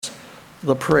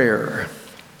The prayer.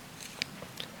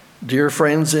 Dear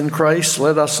friends in Christ,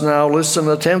 let us now listen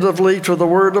attentively to the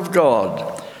Word of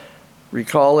God,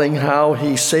 recalling how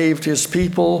He saved His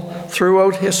people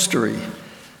throughout history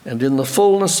and in the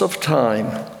fullness of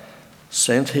time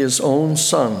sent His own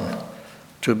Son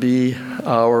to be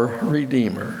our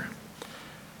Redeemer.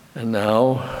 And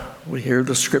now we hear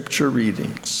the Scripture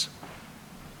readings.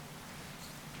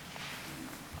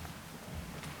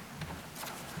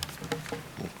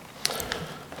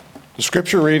 The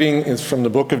Scripture reading is from the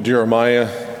book of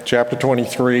Jeremiah, chapter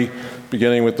 23,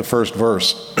 beginning with the first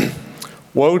verse.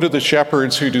 Woe to the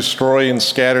shepherds who destroy and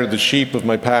scatter the sheep of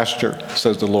my pasture,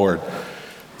 says the Lord.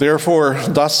 Therefore,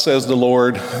 thus says the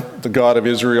Lord, the God of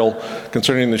Israel,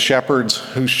 concerning the shepherds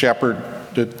who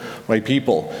shepherded my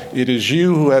people. It is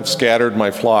you who have scattered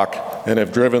my flock and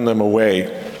have driven them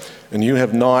away, and you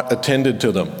have not attended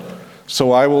to them.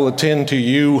 So I will attend to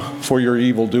you for your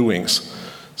evil doings,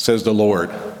 says the Lord.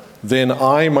 Then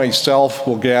I myself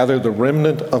will gather the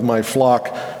remnant of my flock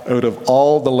out of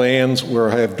all the lands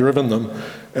where I have driven them,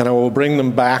 and I will bring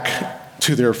them back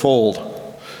to their fold.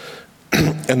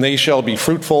 And they shall be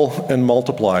fruitful and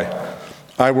multiply.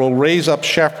 I will raise up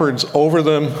shepherds over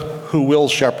them who will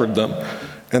shepherd them,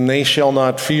 and they shall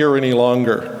not fear any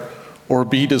longer, or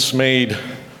be dismayed,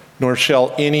 nor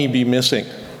shall any be missing,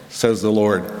 says the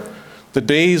Lord. The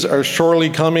days are surely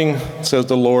coming, says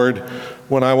the Lord,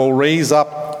 when I will raise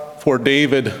up for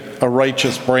David a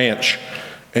righteous branch,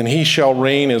 and he shall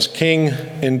reign as king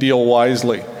and deal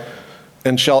wisely,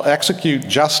 and shall execute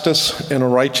justice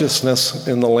and righteousness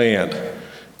in the land.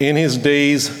 In his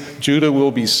days Judah will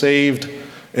be saved,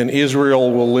 and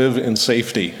Israel will live in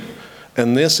safety.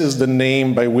 And this is the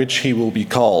name by which he will be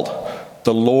called.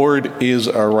 The Lord is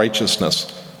our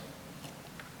righteousness.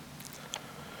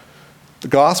 The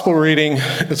gospel reading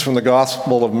is from the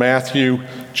Gospel of Matthew,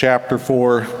 chapter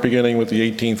 4, beginning with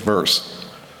the 18th verse.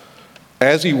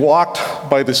 As he walked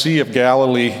by the Sea of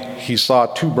Galilee, he saw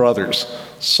two brothers,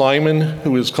 Simon,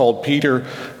 who is called Peter,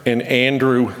 and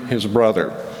Andrew, his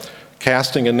brother,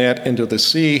 casting a net into the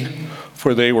sea,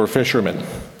 for they were fishermen.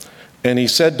 And he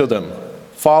said to them,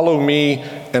 "Follow me,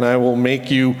 and I will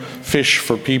make you fish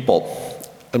for people."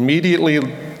 Immediately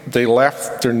they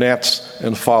left their nets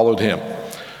and followed him.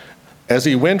 As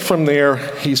he went from there,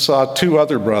 he saw two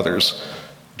other brothers,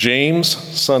 James,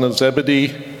 son of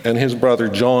Zebedee, and his brother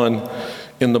John,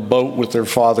 in the boat with their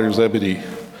father Zebedee,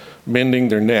 mending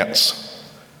their nets.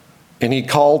 And he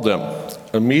called them.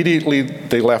 Immediately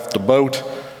they left the boat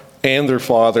and their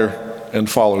father and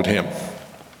followed him.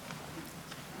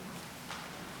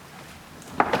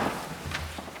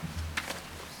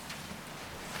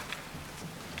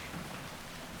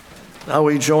 Now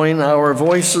we join our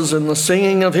voices in the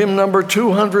singing of hymn number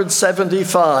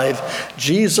 275,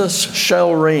 Jesus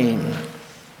Shall Reign.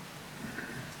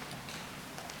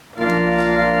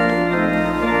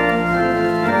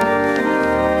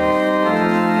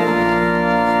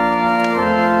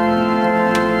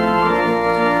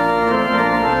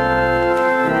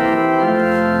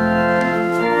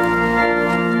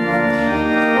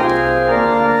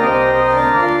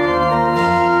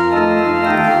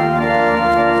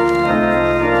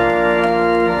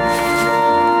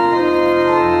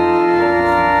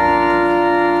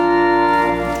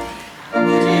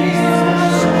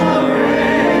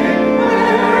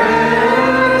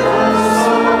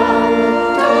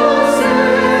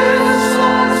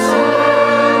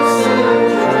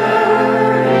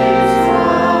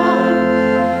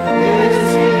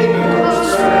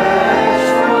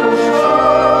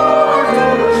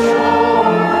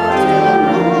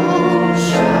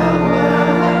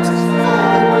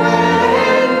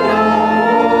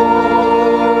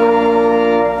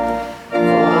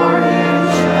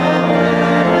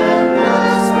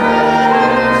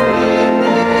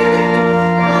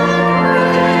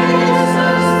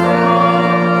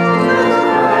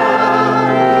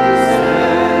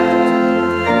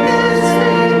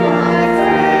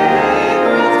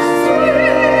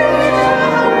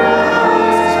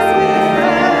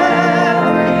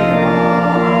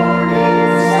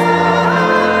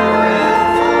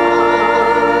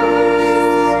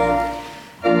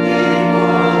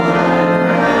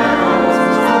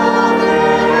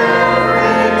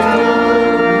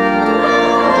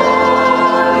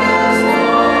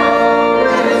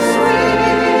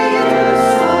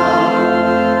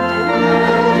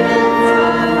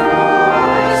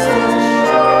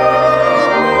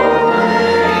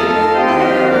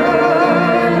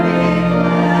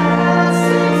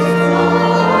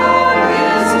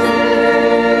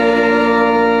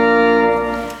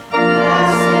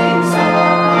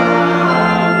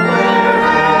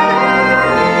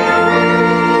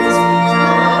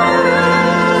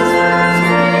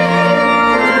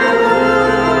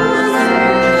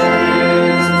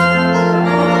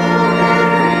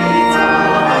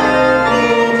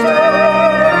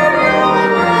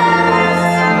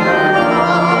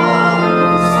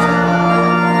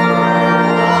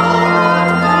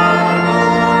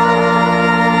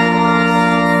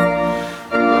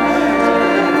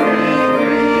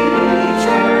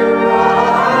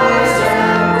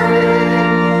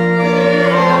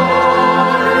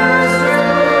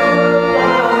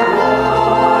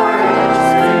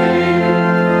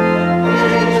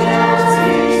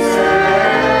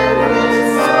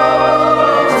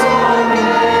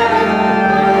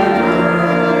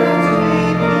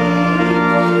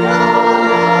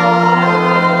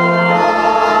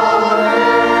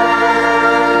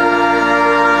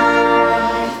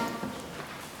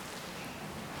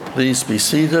 Please be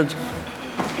seated.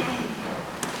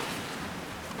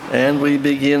 And we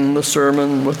begin the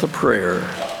sermon with a prayer.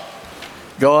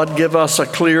 God, give us a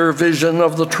clear vision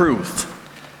of the truth,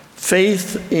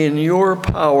 faith in your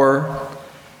power,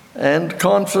 and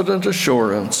confident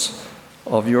assurance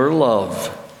of your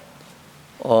love.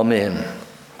 Amen.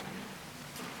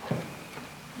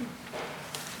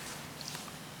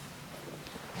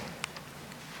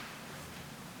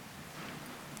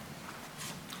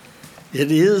 It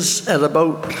is at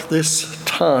about this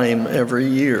time every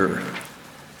year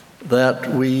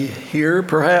that we hear,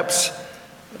 perhaps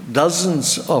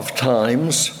dozens of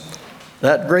times,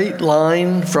 that great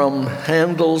line from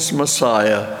Handel's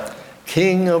Messiah,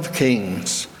 King of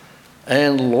kings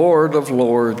and Lord of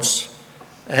lords,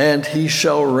 and he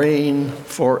shall reign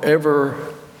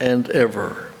forever and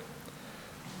ever.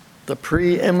 The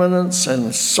preeminence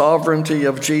and sovereignty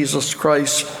of Jesus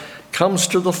Christ comes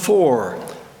to the fore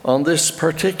on this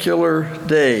particular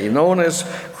day, known as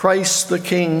Christ the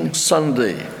King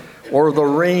Sunday, or the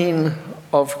Reign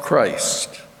of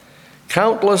Christ.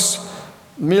 Countless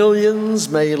millions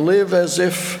may live as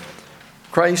if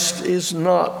Christ is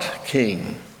not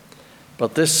King,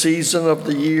 but this season of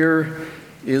the year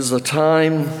is a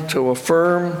time to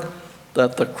affirm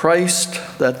that the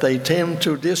Christ that they tend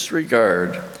to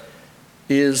disregard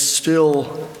is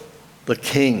still the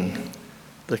King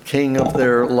of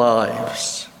their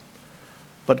lives.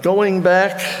 But going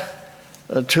back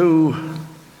to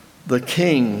the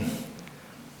King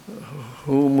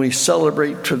whom we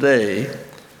celebrate today,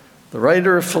 the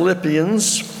writer of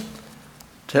Philippians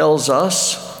tells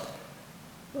us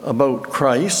about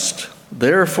Christ.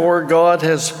 Therefore God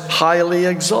has highly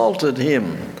exalted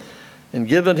him and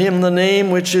given him the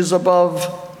name which is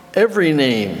above every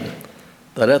name,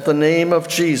 that at the name of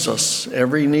Jesus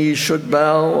every knee should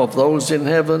bow, of those in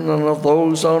heaven and of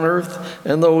those on earth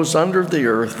and those under the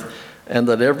earth, and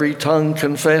that every tongue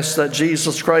confess that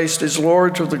Jesus Christ is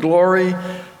Lord, to the glory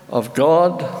of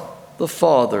God the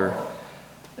Father.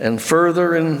 And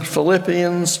further in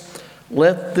Philippians,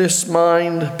 let this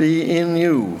mind be in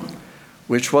you,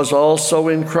 which was also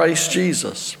in Christ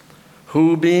Jesus,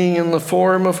 who being in the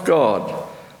form of God,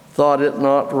 thought it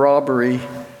not robbery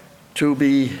to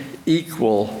be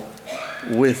equal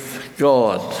with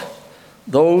God.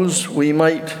 Those, we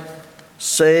might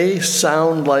say,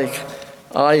 sound like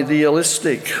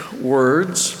idealistic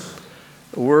words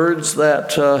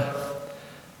that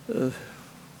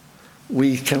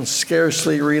we can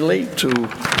scarcely relate to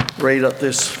right at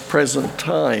this present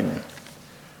time.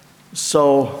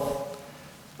 So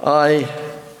I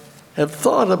have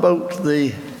thought about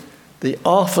the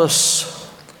office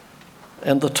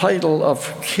and the title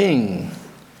of king.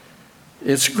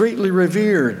 It's greatly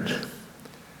revered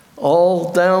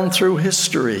all down through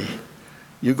history.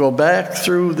 You go back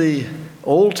through the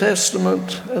Old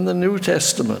Testament and the New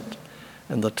Testament,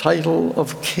 and the title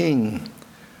of king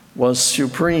was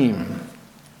supreme.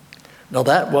 Now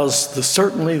that was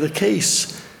certainly the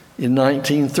case in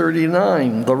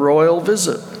 1939, the royal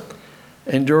visit.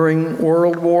 And during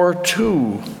World War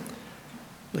II,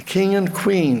 the King and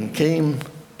Queen came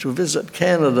to visit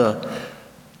Canada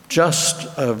just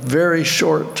a very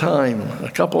short time, a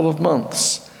couple of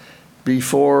months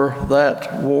before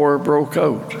that war broke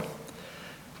out.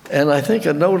 And I think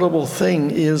a notable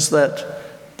thing is that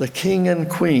the King and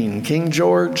Queen, King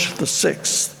George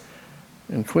VI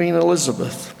and Queen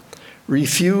Elizabeth,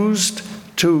 refused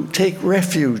to take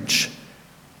refuge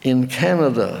in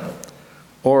Canada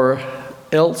or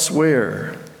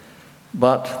elsewhere,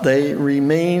 but they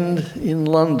remained in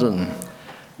London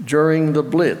during the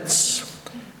Blitz.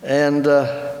 And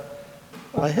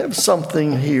I have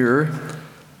something here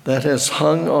that has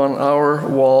hung on our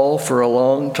wall for a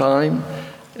long time,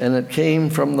 and it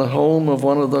came from the home of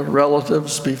one of the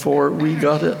relatives before we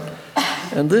got it.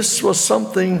 And this was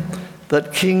something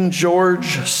that King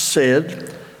George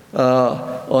said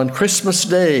on Christmas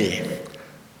Day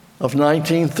of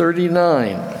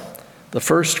 1939, the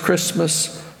first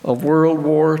Christmas of World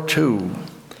War II.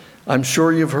 I'm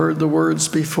sure you've heard the words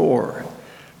before.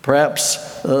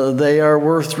 Perhaps they are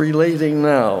worth relating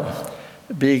now,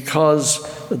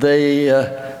 because they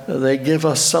give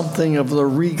us something of the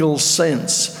regal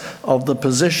sense of the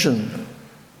position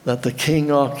that the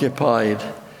king occupied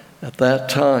at that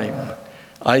time.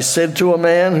 I said to a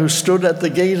man who stood at the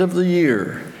gate of the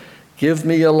year, "Give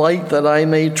me a light that I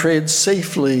may tread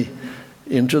safely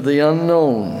into the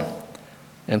unknown."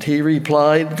 And he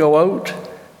replied, "Go out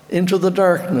into the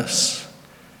darkness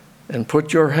and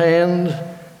put your hand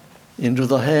into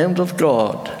the hand of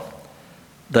God.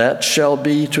 That shall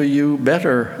be to you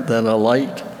better than a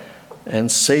light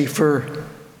and safer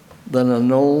than a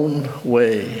known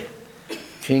way.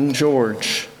 King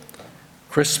George,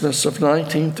 Christmas of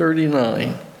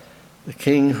 1939, the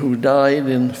king who died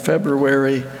in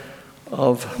February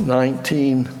of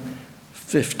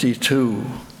 1952.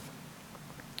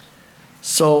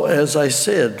 So, as I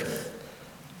said,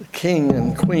 the king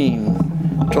and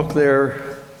queen took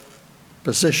their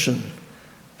position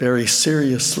very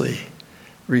seriously,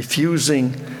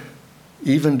 refusing,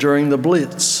 even during the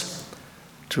Blitz,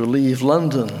 to leave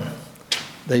London.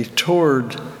 They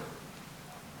toured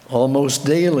almost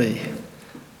daily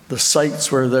the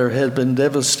sites where there had been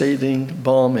devastating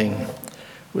bombing,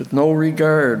 with no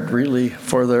regard really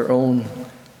for their own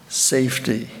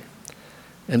safety.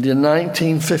 And in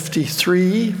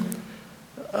 1953,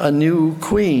 a new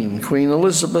queen, Queen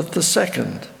Elizabeth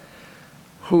II,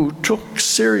 who took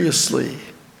seriously,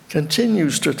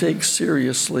 continues to take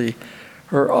seriously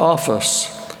her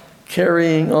office,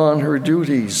 carrying on her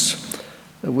duties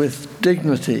with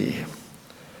dignity.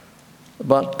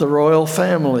 But the royal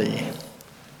family,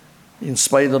 in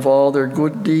spite of all their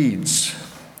good deeds,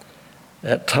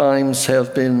 at times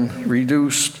have been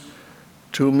reduced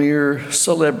to mere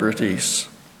celebrities,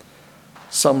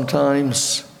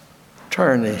 sometimes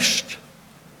tarnished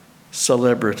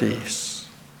celebrities.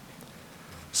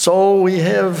 So we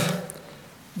have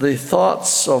the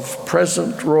thoughts of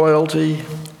present royalty,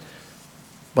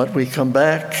 but we come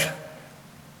back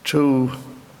to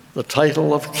the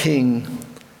title of King,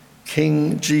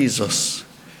 King Jesus,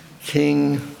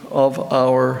 King of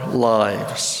our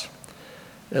lives.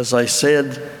 As I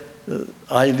said,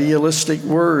 idealistic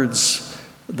words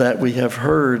that we have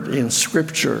heard in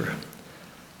Scripture.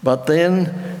 But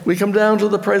then we come down to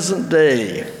the present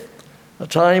day, a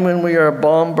time when we are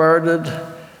bombarded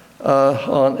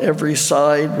on every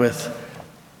side with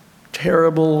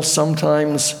terrible,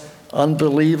 sometimes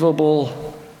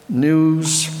unbelievable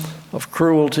news of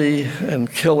cruelty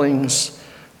and killings,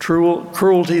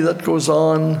 cruelty that goes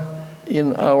on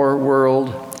in our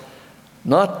world,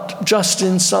 not just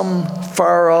in some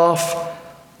far-off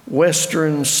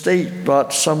Western state,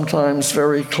 but sometimes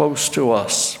very close to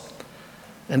us.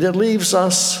 And it leaves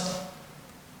us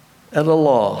at a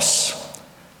loss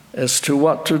as to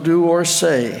what to do or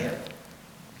say.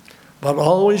 But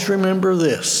always remember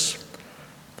this,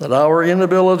 that our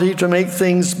inability to make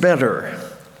things better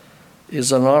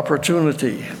is an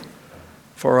opportunity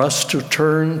for us to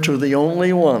turn to the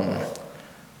only one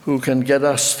who can get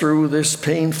us through this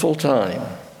painful time.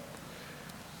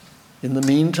 In the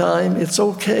meantime, it's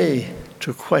okay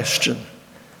to question.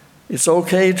 It's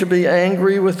okay to be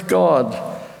angry with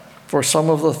God for some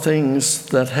of the things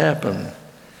that happen.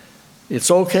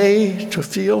 It's okay to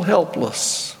feel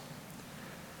helpless,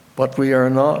 but we are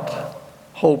not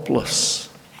hopeless.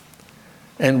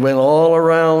 And when all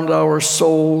around our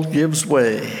soul gives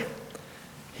way,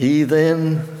 He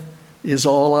then is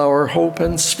all our hope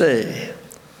and stay.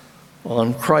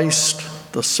 On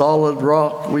Christ, the solid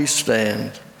rock, we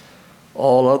stand.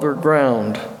 All other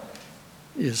ground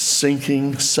is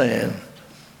sinking sand.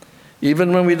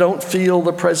 Even when we don't feel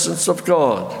the presence of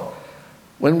God,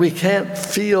 when we can't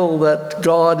feel that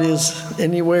God is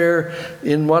anywhere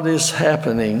in what is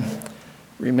happening,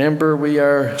 remember we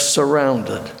are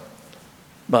surrounded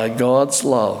by God's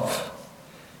love.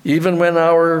 Even when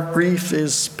our grief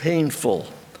is painful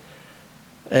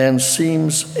and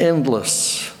seems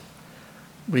endless,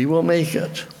 we will make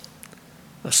it,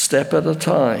 a step at a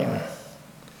time.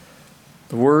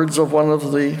 The words of one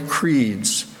of the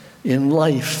creeds, in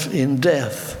life, in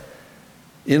death,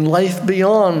 in life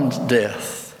beyond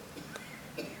death,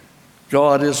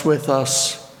 God is with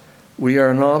us. We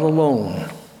are not alone.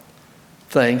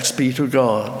 Thanks be to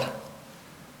God.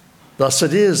 Thus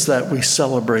it is that we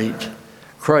celebrate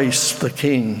Christ the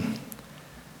King,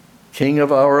 King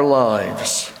of our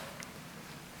lives,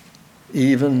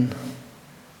 even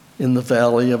in the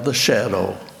valley of the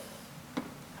shadow.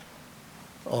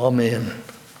 Amen.